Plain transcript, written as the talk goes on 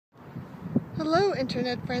Hello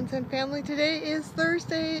internet friends and family. Today is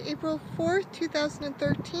Thursday, April 4th,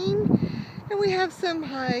 2013, and we have some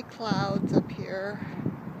high clouds up here.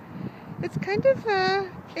 It's kind of,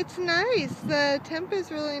 it's nice. The temp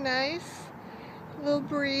is really nice. A little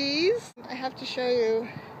breeze. I have to show you,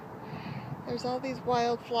 there's all these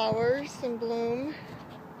wildflowers in bloom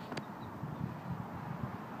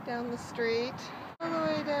down the street, all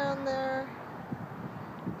the way down there.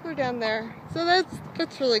 Go down there. So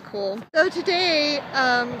that's really cool. So today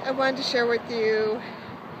I wanted to share with you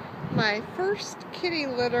my first kitty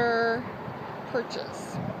litter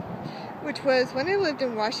purchase, which was when I lived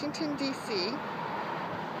in Washington, D.C.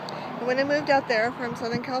 When I moved out there from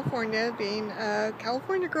Southern California, being a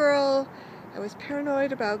California girl, I was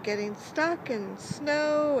paranoid about getting stuck in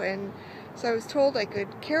snow, and so I was told I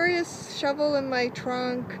could carry a shovel in my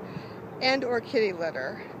trunk and or kitty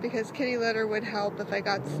litter, because kitty litter would help if I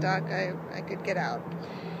got stuck. I could get out.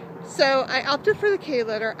 So I opted for the kitty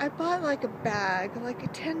litter. I bought like a bag, like a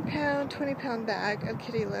 10-pound, 20-pound bag of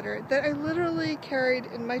kitty litter that I literally carried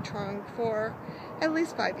in my trunk for at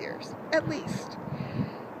least 5 years, at least.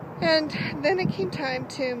 And then it came time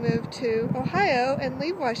to move to Ohio and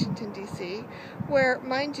leave Washington, D.C., where,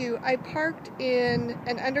 mind you, I parked in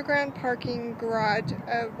an underground parking garage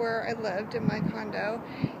where I lived in my condo,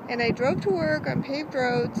 and I drove to work on paved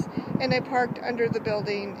roads, and I parked under the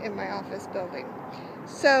building in my office building.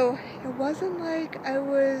 So it wasn't like I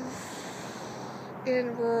was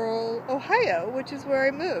in rural Ohio, which is where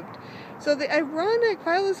I moved. So the ironic,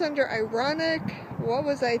 file is under ironic, what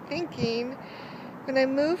was I thinking? When I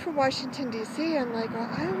moved from Washington, D.C., I'm like, well,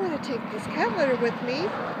 I don't want to take this cat litter with me.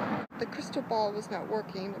 The crystal ball was not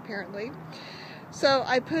working, apparently. So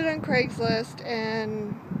I put it on Craigslist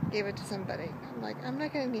and gave it to somebody. I'm like, I'm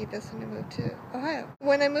not going to need this when I move to Ohio.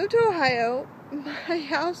 When I moved to Ohio, my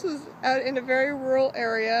house was out in a very rural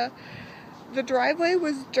area. The driveway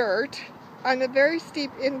was dirt on a very steep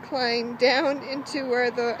incline down into where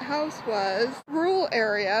the house was. Rural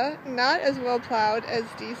area, not as well plowed as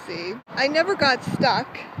DC. I never got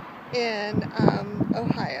stuck in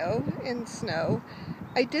Ohio in snow.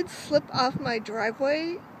 I did slip off my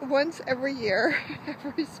driveway once every year,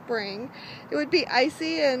 every spring. It would be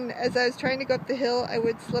icy, and as I was trying to go up the hill, I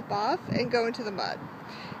would slip off and go into the mud.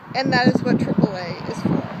 And that is what AAA is for,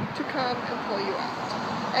 to come and pull you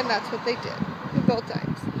out. And that's what they did, both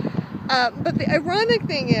times. But the ironic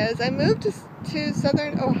thing is, I moved to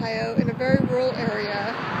southern Ohio in a very rural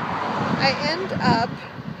area. I end up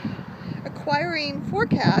acquiring 4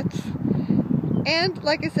 cats, and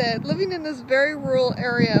like I said, living in this very rural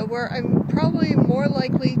area where I'm probably more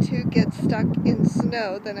likely to get stuck in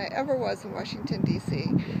snow than I ever was in Washington,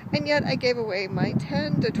 D.C. And yet I gave away my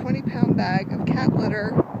 10 to 20 pound bag of cat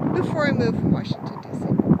litter before I moved from Washington, D.C.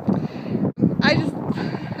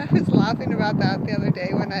 I was laughing about that the other day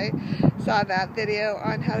when I saw that video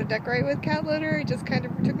on how to decorate with cat litter. It just kind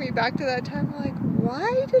of took me back to that time. I'm like,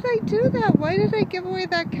 why did I do that? Why did I give away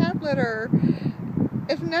that cat litter?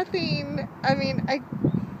 If nothing, I mean, I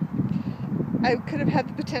could have had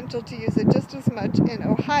the potential to use it just as much in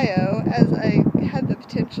Ohio as I had the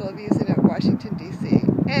potential of using it in Washington, D.C.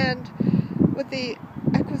 And with the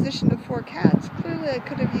acquisition of 4 cats, clearly I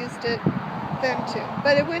could have used it then too.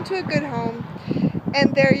 But it went to a good home,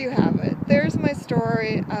 and there you have it. There's my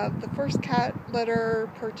story of the first cat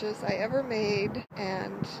litter purchase I ever made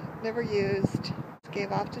and never used,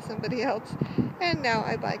 gave off to somebody else, and now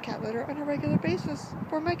I buy cat litter on a regular basis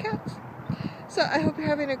for my cats. So I hope you're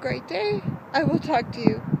having a great day. I will talk to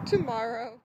you tomorrow.